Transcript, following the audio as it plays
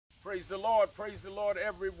Praise the Lord,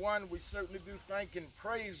 everyone. We certainly do thank and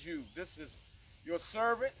praise you. This is your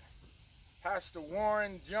servant, Pastor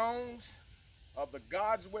Warren Jones of the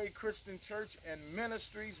God's Way Christian Church and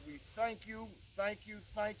Ministries. We thank you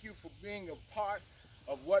for being a part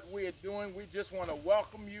of what we are doing. We just want to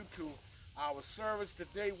welcome you to our service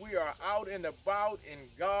today. We are out and about in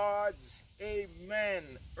God's, amen,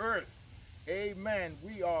 earth. Amen.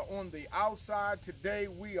 We are on the outside today.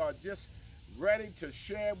 We are just ready to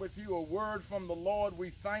share with you a word from the Lord. We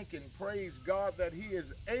thank and praise God that He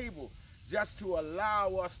is able just to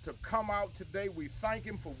allow us to come out today. We thank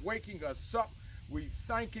Him for waking us up. We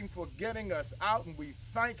thank Him for getting us out, and we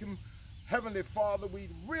thank Him, Heavenly Father, we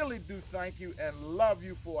really do thank you and love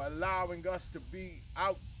you for allowing us to be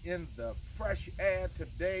out in the fresh air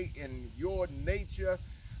today in your nature,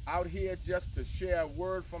 out here just to share a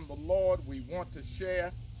word from the Lord. We want to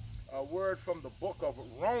share a word from the book of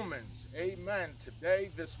Romans. Amen. Today,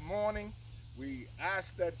 this morning, we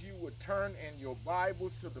ask that you would turn in your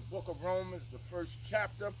Bibles to the book of Romans, the first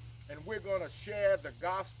chapter, and we're going to share the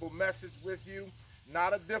gospel message with you.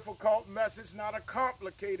 Not a difficult message, not a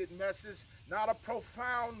complicated message, not a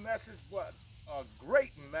profound message, but a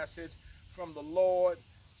great message from the Lord,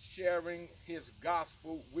 sharing His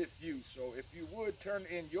gospel with you. So if you would turn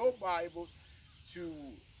in your Bibles to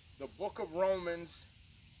the book of Romans,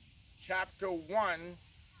 chapter 1,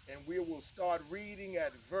 and we will start reading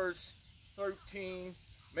at verse 13,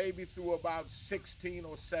 maybe through about 16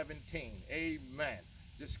 or 17. Amen.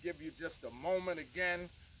 Just give you just a moment again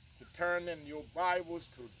to turn in your Bibles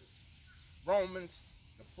to Romans,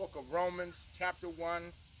 the book of Romans, chapter 1,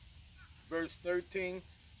 verse 13,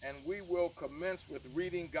 and we will commence with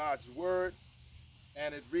reading God's word,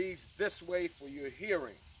 and it reads this way for your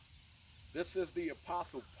hearing. This is the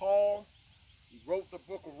Apostle Paul. He wrote the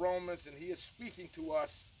book of Romans, and he is speaking to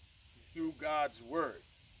us through God's word.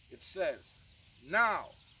 It says, "Now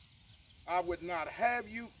I would not have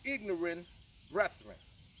you ignorant, brethren,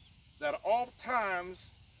 that oft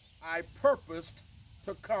times I purposed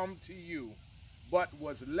to come to you, but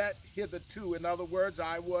was let hitherto." In other words,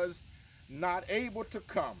 I was not able to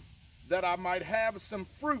come, that I might have some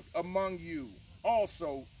fruit among you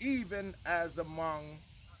also, even as among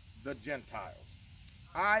the Gentiles.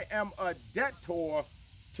 I am a debtor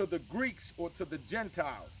to the Greeks, or to the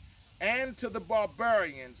Gentiles, and to the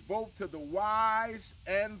barbarians, both to the wise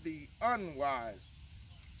and the unwise.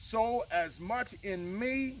 So as much in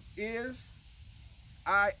me is,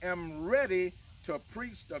 I am ready to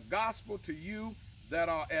preach the gospel to you that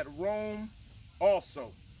are at Rome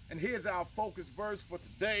also. And here's our focus verse for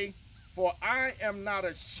today. For I am not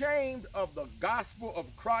ashamed of the gospel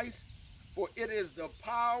of Christ, for it is the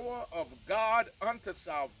power of God unto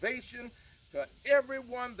salvation to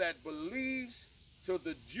everyone that believes, to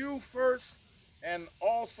the Jew first, and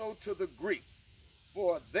also to the Greek.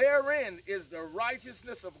 For therein is the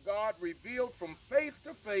righteousness of God revealed from faith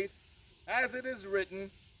to faith, as it is written,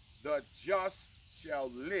 the just shall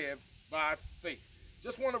live by faith.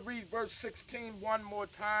 Just want to read verse 16 one more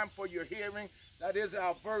time for your hearing. That is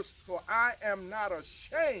our verse. For I am not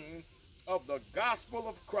ashamed of the gospel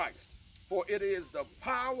of Christ, for it is the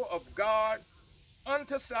power of God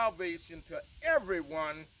unto salvation to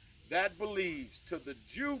everyone that believes, to the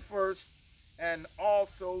Jew first, and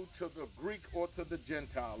also to the Greek, or to the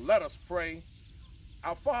Gentile. Let us pray.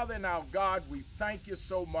 Our Father and our God, we thank you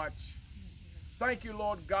so much. Thank you,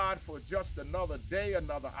 Lord God, for just another day,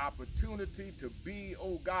 another opportunity to be,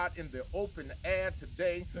 oh God, in the open air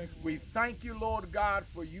today. We thank you, Lord God,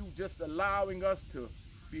 for you just allowing us to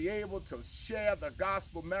be able to share the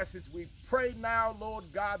gospel message. We pray now, Lord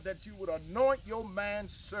God, that you would anoint your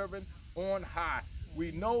manservant on high.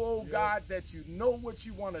 We know, oh God, that you know what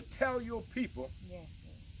you want to tell your people. Yes.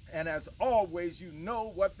 And as always, you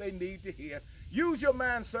know what they need to hear. Use your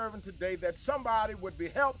manservant today that somebody would be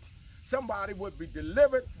helped, somebody would be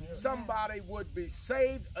delivered, somebody would be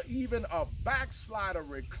saved, even a backslider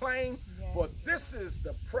reclaimed. For this is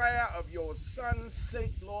the prayer of your Son's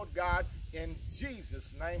sake, Lord God. In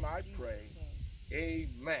Jesus' name I pray.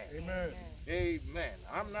 Amen. Amen. Amen.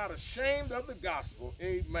 I'm not ashamed of the gospel.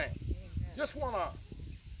 Amen. Just want to,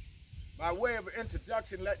 by way of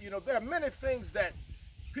introduction, let you know there are many things that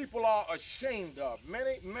people are ashamed of.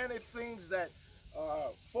 Many things that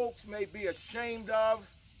folks may be ashamed of.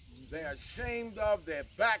 They're ashamed of their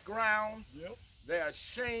background. They're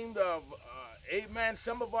ashamed of, amen,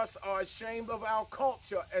 some of us are ashamed of our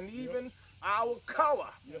culture and even our color.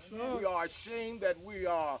 Yes, sir. We are ashamed that we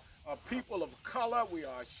are a people of color. We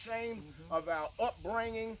are ashamed of our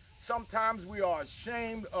upbringing. Sometimes we are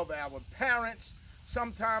ashamed of our parents.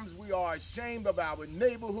 Sometimes we are ashamed of our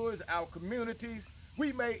neighborhoods, our communities.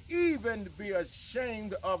 We may even be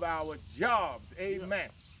ashamed of our jobs. Amen.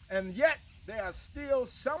 And yet there are still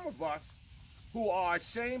some of us who are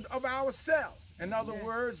ashamed of ourselves. In other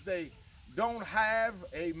words, they don't have,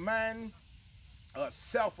 amen,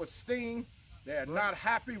 self-esteem. They're not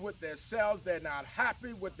happy with themselves. They're not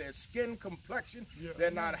happy with their skin complexion. They're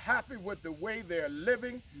not happy with the way they're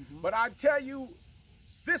living. But I tell you,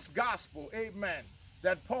 this gospel, amen,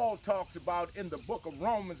 that Paul talks about in the book of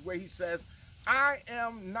Romans, where he says, I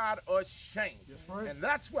am not ashamed. That's right. And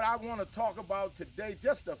that's what I want to talk about today.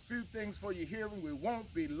 Just a few things for your hearing. We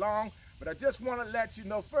won't be long, but I just want to let you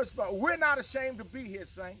know, first of all, we're not ashamed to be here,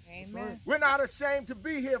 saints. Amen. We're not ashamed to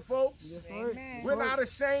be here, folks. That's right. Amen. We're not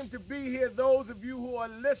ashamed to be here. Those of you who are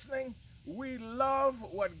listening, we love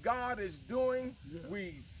what God is doing.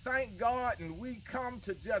 We thank God, and we come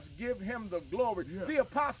to just give him the glory. The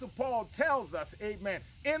Apostle Paul tells us, amen,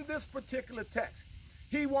 in this particular text,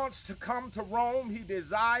 he wants to come to Rome. He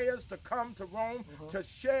desires to come to Rome to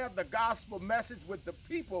share the gospel message with the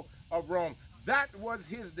people of Rome. That was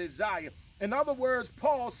his desire. In other words,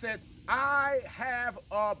 Paul said, I have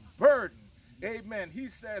a burden. Amen. He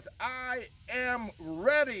says, I am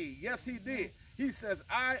ready. Yes, he did. He says,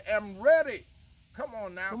 I am ready. Come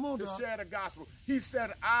on now, to share the gospel. He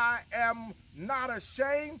said, I am not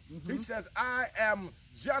ashamed. He says, I am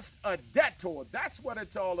just a debtor. That's what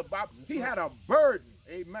it's all about. He had a burden.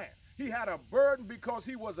 Amen. He had a burden because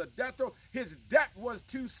he was a debtor. His debt was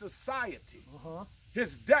to society.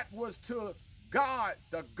 His debt was to God,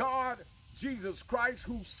 the God, Jesus Christ,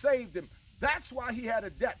 who saved him. That's why he had a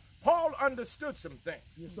debt. Paul understood some things.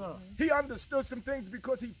 Yes, sir. He understood some things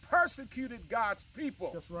because he persecuted God's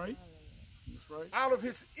people. That's right. That's right. Out of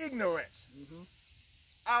his ignorance,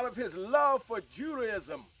 out of his love for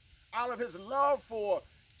Judaism, out of his love for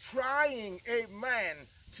trying, amen,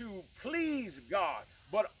 to please God,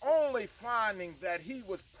 but only finding that he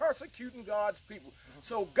was persecuting God's people.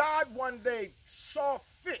 So God one day saw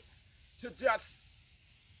fit to just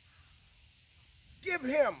give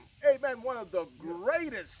him, amen, one of the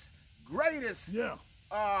greatest,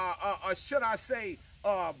 should I say,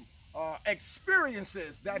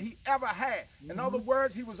 experiences that he ever had. In other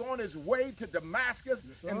words, he was on his way to Damascus,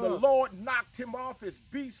 and the Lord knocked him off his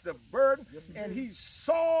beast of burden, and he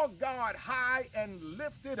saw God high and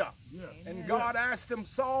lifted up. And God asked him,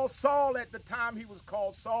 Saul, Saul, at the time he was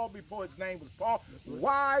called Saul before his name was Paul,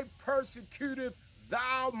 why persecuteth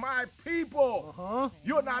thou my people?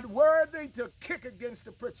 You're not worthy to kick against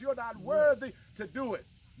the pricks. You're not worthy to do it.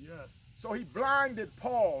 So he blinded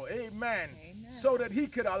Paul, amen, so that he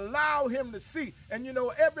could allow him to see. And you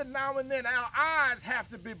know, every now and then our eyes have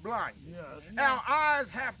to be blinded. Our eyes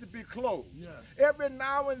have to be closed. Every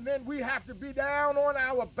now and then we have to be down on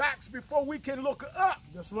our backs before we can look up.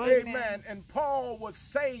 That's right. Amen. And Paul was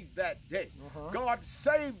saved that day. God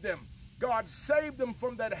saved them. God saved him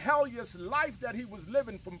from that hellish life that he was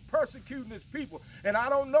living, from persecuting his people. And I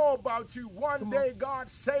don't know about you, one day God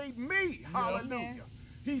saved me. Hallelujah.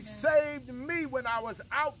 He saved me when I was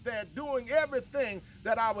out there doing everything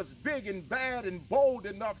that I was big and bad and bold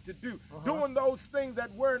enough to do, doing those things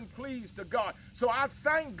that weren't pleased to God. So I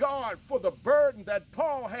thank God for the burden that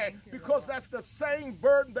Paul had, because that's the same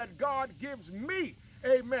burden that God gives me.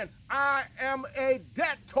 Amen. I am a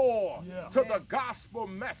debtor to the gospel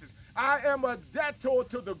message. I am a debtor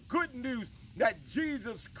to the good news that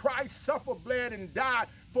Jesus Christ suffered, bled, and died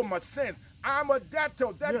for my sins. I'm a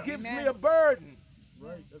debtor. That gives me a burden.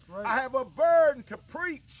 That's right. I have a burden to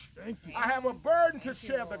preach. Thank you. I have a burden to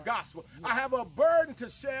share the gospel. I have a burden to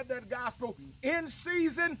share that gospel in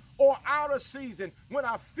season or out of season, when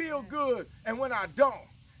I feel good and when I don't.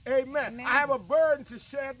 Amen. I have a burden to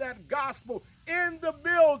share that gospel in the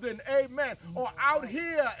building, amen, or out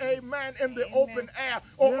here, amen, in the open air,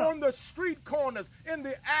 or on the street corners, in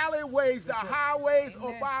the alleyways, the highways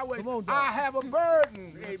or byways. I have a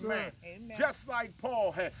burden, amen, just like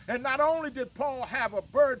Paul had. And not only did Paul have a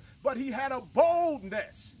burden, but he had a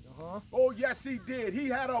boldness. Oh, yes, he did. He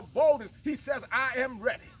had a boldness. He says, I am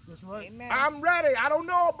ready. That's right. I'm ready. I don't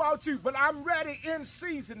know about you, but I'm ready in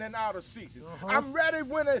season and out of season. I'm ready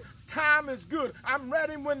when the time is good. I'm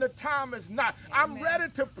ready when the time is not. I'm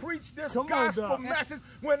ready to preach this gospel message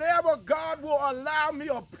whenever God will allow me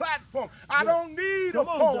a platform. I don't need a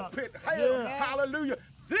pulpit. Hallelujah.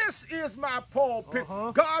 This is my pulpit.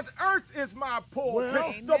 God's earth is my pulpit.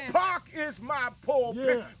 Well, the park is my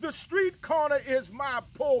pulpit. Yeah. The street corner is my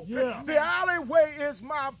pulpit. Yeah. The alleyway is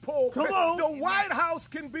my pulpit. Come on. The White House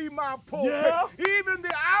can be my pulpit. Yeah. Even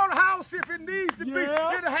the outhouse, if it needs to be,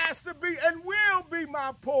 Yeah. it has to be and will be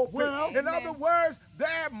my pulpit. Well, in other words,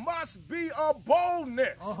 there must be a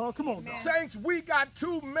boldness. Come on, now. Saints, we got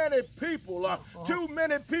too many people, too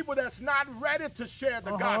many people that's not ready to share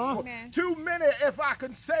the gospel. Amen. Too many, if I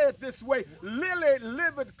can say it this way,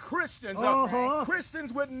 lily-livered Christians,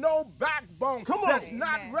 Christians with no backbone, Come on. that's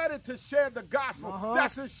not Amen. ready to share the gospel,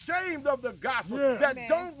 that's ashamed of the gospel, Yeah. that Amen.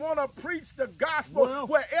 don't want to preach the gospel Well.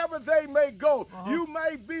 wherever they may go. You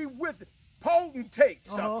may be with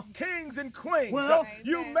potentates, kings and queens. Well.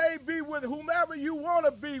 You Amen. may be with whomever you want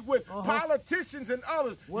to be with, politicians and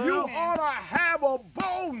others. Well. You Amen. ought to have a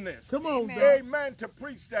boldness. Come on, Amen. Doc. Amen, to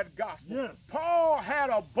preach that gospel. Yes. Paul had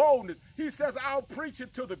a boldness. He says, I'll preach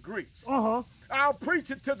it to the Greeks. I'll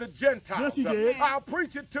preach it to the Gentiles. Yes, he did. I'll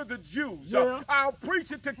preach it to the Jews. Yeah. I'll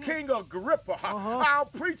preach it to King Agrippa. I'll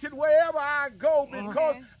preach it wherever I go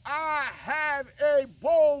because I have a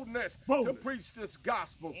boldness to preach this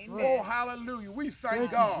gospel. Amen. Oh, hallelujah. We thank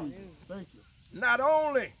Thank God. you, Jesus. Thank you. Not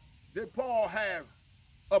only did Paul have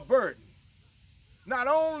a burden, not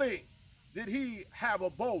only did he have a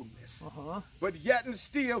boldness, but yet and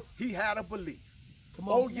still he had a belief. Come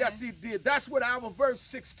on. Oh, yes, he did. That's what our verse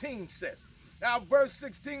 16 says. Our verse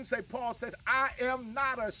 16 say, Paul says, I am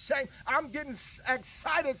not ashamed. I'm getting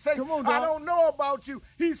excited saying, Come on, I Doc. don't know about you.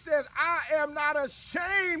 He says, I am not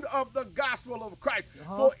ashamed of the gospel of Christ,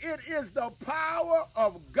 for it is the power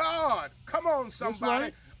of God. Come on, somebody.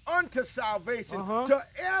 right. Unto salvation to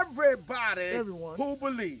everybody Everyone. who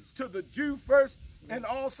believes, to the Jew first and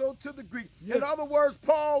also to the Greek. Yes. In other words,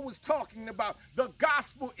 Paul was talking about the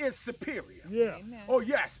gospel is superior. Yeah. Amen. Oh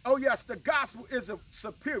yes, the gospel is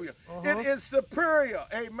superior. It is superior,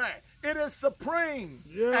 amen. It is supreme,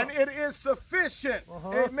 Yeah. and it is sufficient,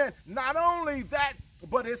 amen. Not only that,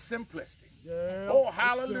 but it's simplistic. Yeah. Oh, It's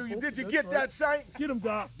hallelujah. simple. Did you That's get right. that, saints? Get him,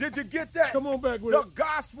 Doc. Did you get that? Come on back with The it.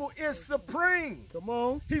 gospel is supreme. Come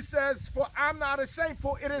on. He says, for I'm not ashamed,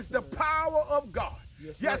 for it is the power of God.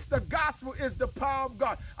 Yes, the gospel is the power of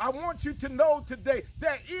God. I want you to know today,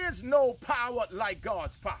 there is no power like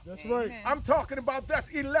God's power. That's right. Amen. I'm talking about that's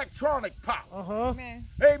electronic power. Amen.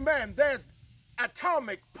 Amen. There's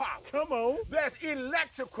atomic power. Come on. There's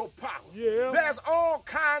electrical power. Yeah. There's all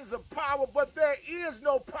kinds of power, but there is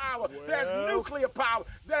no power. There's Well. nuclear power.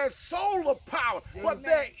 There's solar power, but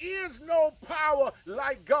there is no power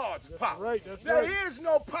like God's power. right, that's There right. is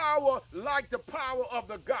no power like the power of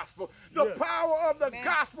the gospel. The Yes. power of the Amen.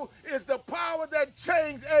 gospel is the power that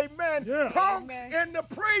changed, amen, Yeah. punks Amen. and the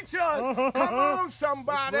preachers. Come on,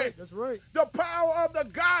 somebody. That's right. That's right. The power of the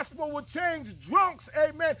gospel will change drunks,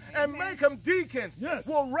 amen, and make them deacons. Yes.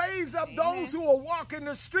 Will raise up those who are walking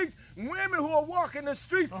the streets, women who are walking the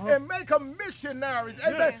streets, and make them missionaries,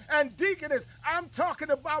 amen, Yes. and deaconess. I'm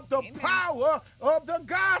talking about the power of the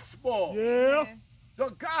gospel. Yeah. Amen. The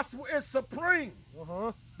gospel is supreme.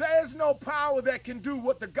 Uh-huh. There is no power that can do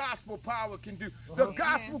what the gospel power can do. The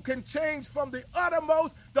gospel can change from the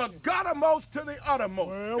uttermost, the guttermost to the uttermost.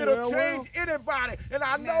 Well, It'll well, change anybody. And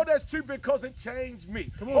I know that's true because it changed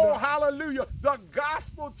me. on, Oh, Doc. hallelujah. The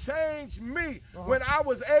gospel changed me when I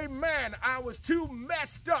was a man. I was too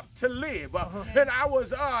messed up to live. And I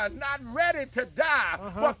was not ready to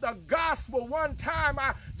die. But the gospel, one time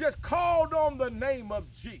I just called on the name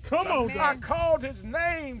of Jesus. Come on, Amen. I Doc. called his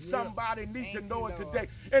name. Somebody need Thank to you, know it Lord. today.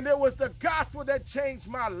 And it was the gospel that changed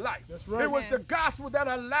my life. That's right. It was the Amen. gospel that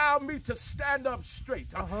allowed me to stand up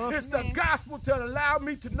straight. It's the Amen. gospel to allow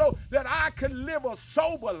me to know that I could live a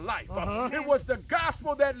sober life. It was the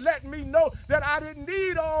gospel that let me know that I didn't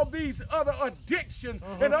need all these other addictions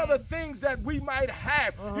and other things that we might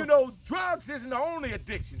have. You know, drugs isn't the only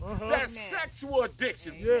addiction. There's Amen. sexual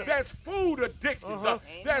addiction. Yeah. There's food addictions.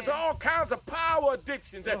 There's Amen. all kinds of power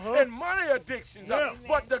addictions and money addictions. Yeah.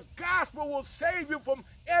 But the gospel will save you from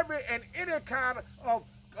every and any kind of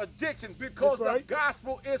addiction because That's right. the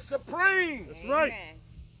gospel is supreme. That's right. Amen.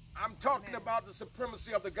 I'm talking about the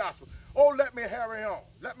supremacy of the gospel. Oh, let me hurry on.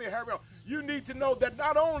 Let me hurry on. You need to know that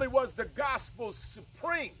not only was the gospel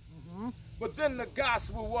supreme, but then the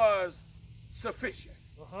gospel was sufficient.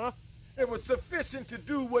 Uh-huh. It was sufficient to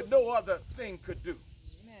do what no other thing could do.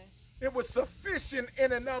 Amen. It was sufficient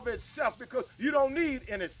in and of itself because you don't need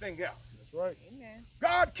anything else. That's right. Amen.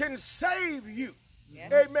 God can save you.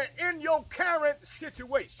 Yeah. Amen. In your current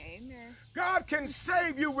situation. Amen. God can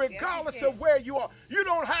save you regardless can. of where you are. You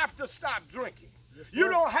don't have to stop drinking. You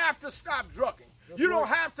right. don't have to stop drugging. You don't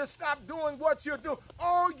have to stop doing what you're doing.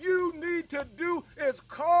 All you need to do is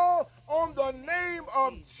call on the name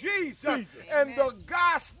of Jesus, and the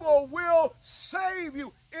gospel will save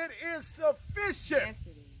you. It is sufficient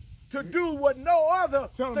to do what no other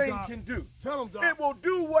thing can do. Tell them, Doc. It will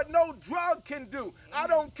do what no drug can do. I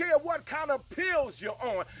don't care what kind of pills you're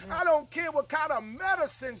on. I don't care what kind of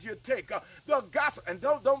medicines you take. The gospel, and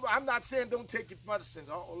I'm not saying don't take your medicines.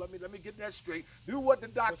 Oh, let me get that straight. Do what the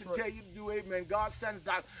doctor tell you to do. Amen. God sends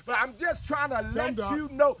doctor. But I'm just trying to let you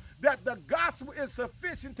know that the gospel is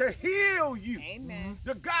sufficient to heal you. Amen.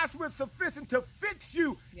 The gospel is sufficient to fix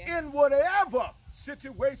you in whatever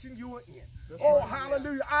situation you are in.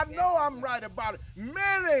 Hallelujah. I know I'm right about it.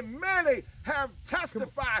 Many have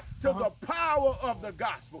testified to the power of the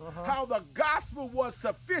gospel, how the gospel was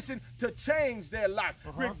sufficient to change their life,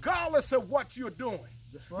 regardless of what you're doing.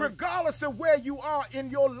 Regardless of where you are in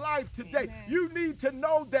your life today, you need to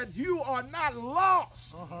know that you are not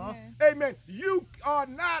lost. Amen. You are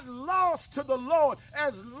not lost to the Lord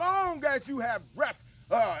as long as you have breath.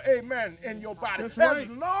 Amen, in your body. As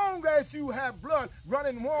long as you have blood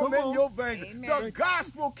running warm in your veins, the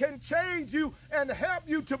gospel can change you and help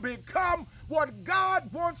you to become what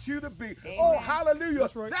God wants you to be. Oh, hallelujah.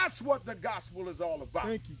 That's what the gospel is all about.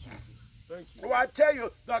 Thank you, Jesus. Thank you. Oh, I tell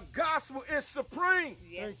you, the gospel is supreme.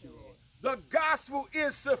 Thank you, Lord. The gospel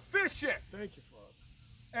is sufficient. Thank you, Father.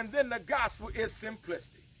 And then the gospel is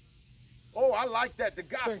simplistic. Oh, I like that. The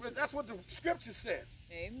gospel, that's what the scripture said.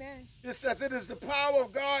 Amen. It says it is the power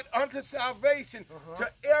of God unto salvation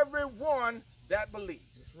to everyone that believes.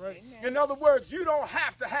 That's right. Amen. In other words, you don't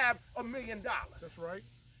have to have $1 million. That's right.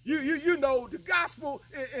 You know, the gospel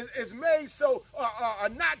is made so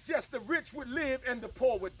not just the rich would live and the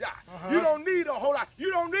poor would die. You don't need a whole lot.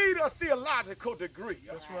 You don't need a theological degree.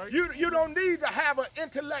 That's right. You don't need to have an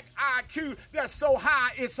intellect IQ that's so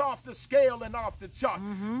high it's off the scale and off the chart.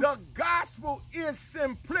 The gospel is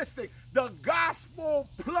simplistic. The gospel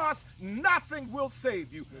plus nothing will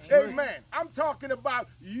save you. Amen. I'm talking about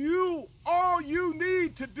you. All you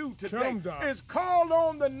need to do today is call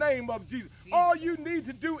on the name of Jesus. All you need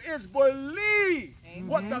to do is believe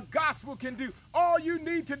what the gospel can do. All you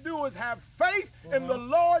need to do is have faith in the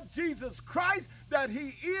Lord Jesus Christ, that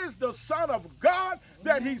he is the Son of God,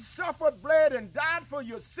 that he suffered, bled, and died for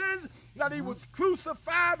your sins, that he was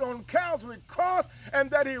crucified on Calvary's cross, and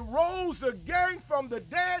that he rose again from the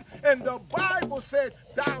dead, and the Bible says,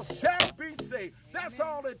 thou shalt be saved. That's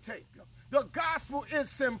all it takes. The gospel is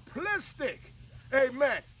simplistic.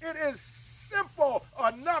 Amen. It is simple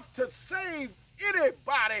enough to save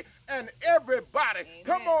anybody and everybody.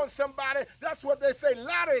 Come on, somebody. That's what they say,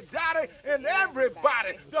 lottie dottie and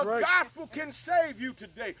everybody. The gospel can save you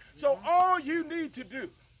today. So all you need to do,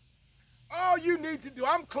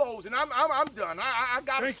 I'm closing. I'm done. I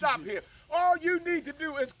got to stop here. All you need to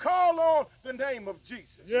do is call on the name of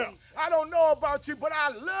Jesus. I don't know about you, but I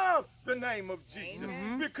love the name of Jesus.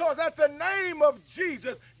 Because at the name of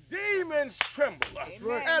Jesus, demons tremble.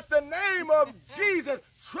 At the name of Jesus,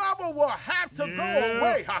 trouble will have to go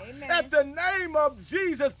away. At the name of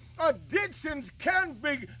Jesus, addictions can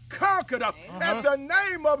be conquered. At the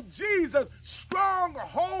name of Jesus,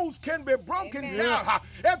 strongholds can be broken down.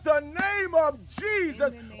 At the name of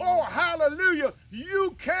Jesus, oh hallelujah,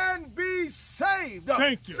 you can be saved.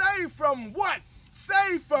 Saved from what?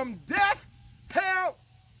 Saved from death, hell,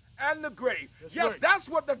 and the grave. That's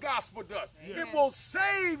what the gospel does. It will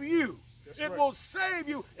save you. It will save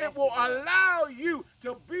you. It will allow you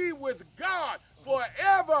to be with God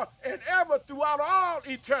forever and ever throughout all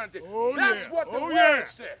eternity. That's what the word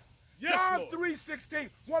said. John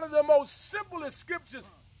 3:16, one of the most simplest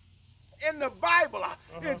scriptures in the Bible.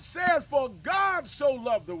 It says, for God so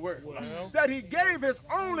loved the world that he gave his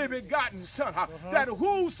only begotten son, that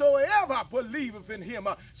whosoever believeth in him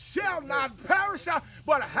shall not perish,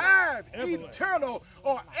 but have eternal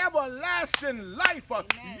or everlasting life.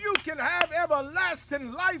 You can have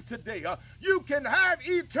everlasting life today. You can have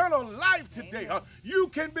eternal life today. You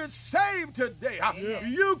can be saved today.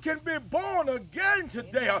 You can be born again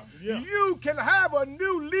today. You can have a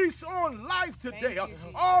new lease on life today.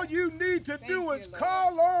 All you need to do is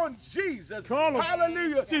call on Jesus.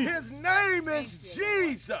 Hallelujah. His name is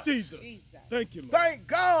Jesus. Thank you, Lord. Thank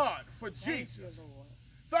God for Jesus.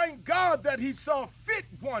 Thank God that he saw fit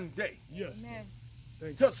one day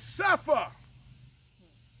to suffer,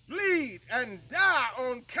 bleed, and die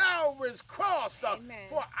on Calvary's cross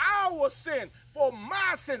for our sin, for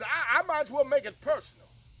my sins. I might as well make it personal.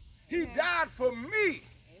 He died for me.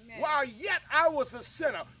 While yet I was a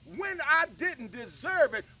sinner, when I didn't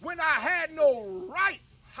deserve it, when I had no right,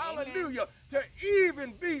 hallelujah, to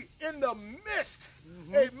even be in the midst,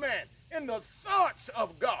 amen, in the thoughts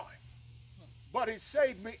of God. But he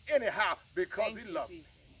saved me anyhow because he loved me.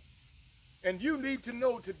 And you need to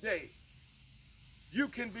know today, you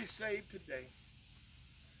can be saved today.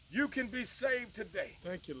 You can be saved today.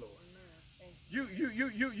 Thank you, Lord.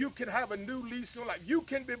 You can have a new lease on life. You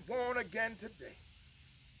can be born again today.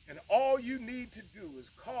 And all you need to do is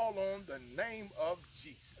call on the name of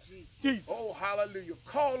Jesus. Jesus. Oh, hallelujah.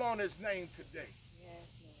 Call on his name today. Yes,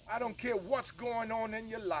 Lord. I don't care what's going on in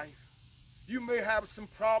your life. You may have some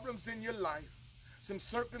problems in your life, some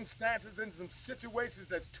circumstances and some situations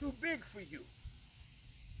that's too big for you,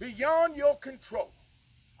 beyond your control.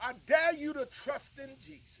 I dare you to trust in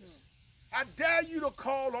Jesus. I dare you to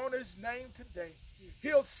call on his name today.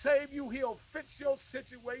 He'll save you. He'll fix your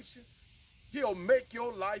situation. He'll make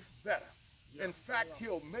your life better. In fact,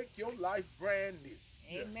 he'll make your life brand new.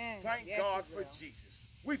 Amen. Thank Yes, God he for will. Jesus.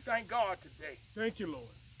 We thank God today. Thank you, Lord.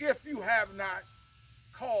 If you have not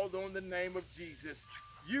called on the name of Jesus,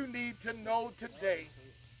 you need to know today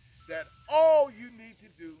that all you need to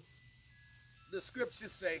do, the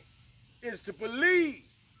scriptures say, is to believe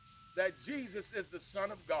that Jesus is the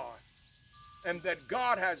Son of God and that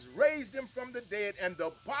God has raised him from the dead. And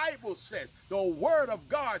the Bible says, the word of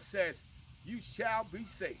God says, you shall be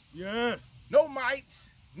saved. Yes. No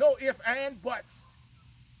mights, no ifs and buts.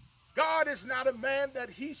 God is not a man that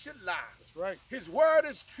he should lie. That's right. His word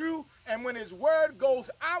is true, and when his word goes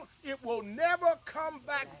out, it will never come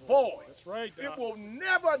back void. That's right, Doc. It will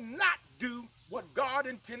never not do what God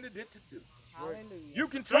intended it to do. right. Hallelujah. You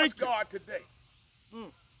can trust Thank you. God today.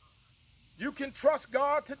 Mm. You can trust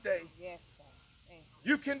God today. Yes, God. Thank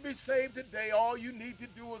you. You can be saved today. All you need to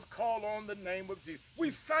do is call on the name of Jesus. We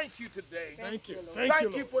thank you today. Thank you. you, Lord. Thank you,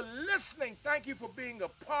 Thank you Lord. for listening. Thank you for being a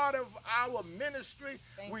part of our ministry.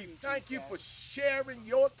 Thank We you, thank you for Jesus. sharing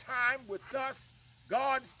your time with us.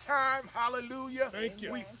 God's time. Hallelujah. Thank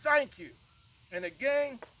you. We thank you. And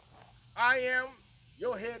again, I am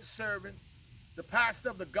your head servant, the pastor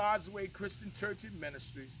of the God's Way Christian Church and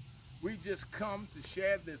Ministries. We just come to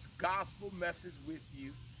share this gospel message with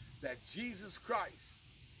you that Jesus Christ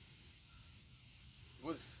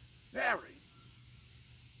was buried,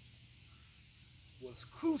 was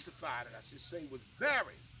crucified, I should say, was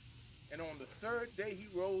buried, and on the third day he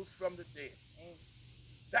rose from the dead. Amen.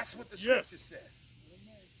 That's what the Yes. scripture says.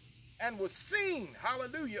 Amen. And was seen,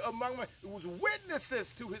 hallelujah, among men. It was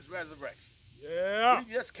witnesses to his resurrection. Yeah.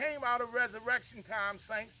 We just came out of resurrection time,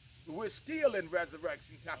 saints. We're still in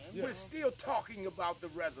resurrection time. Amen. We're still talking about the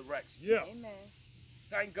resurrection. Yeah. Amen.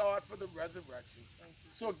 Thank God for the resurrection. Thank you.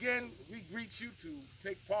 So again, we greet you to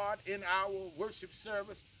take part in our worship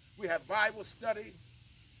service. We have Bible study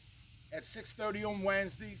at 6:30 on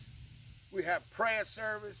Wednesdays. We have prayer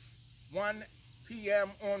service 1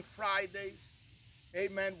 p.m. on Fridays.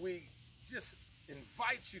 Amen. We just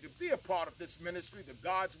invite you to be a part of this ministry, the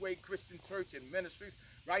God's Way Christian Church and Ministries,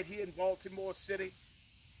 right here in Baltimore City.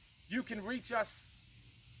 You can reach us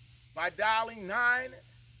by dialing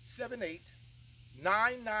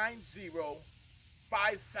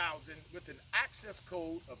 978-990-5000 with an access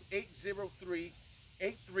code of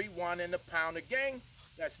 803-831 and the pound. Again,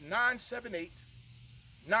 that's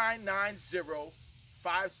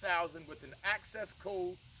 978-990-5000 with an access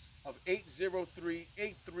code of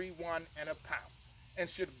 803-831 and a pound. And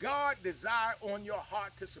should God desire on your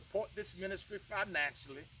heart to support this ministry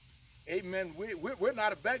financially, amen, we're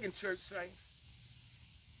not a begging church, saints.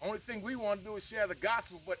 Only thing we want to do is share the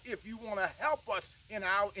gospel. But if you want to help us in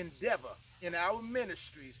our endeavor, in our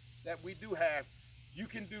ministries that we do have, you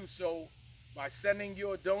can do so by sending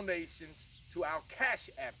your donations to our Cash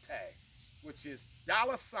App tag, which is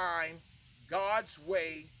 $God's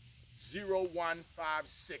Way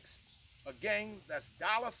 0156. Again, that's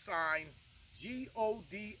 $GODSWAY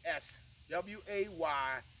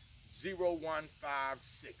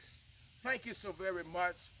 0156. Thank you so very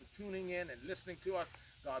much for tuning in and listening to us.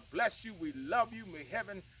 God bless you. We love you. May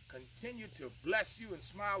heaven continue to bless you and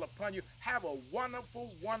smile upon you. Have a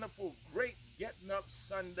wonderful, wonderful, great Getting Up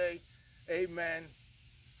Sunday. Amen.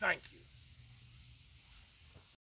 Thank you.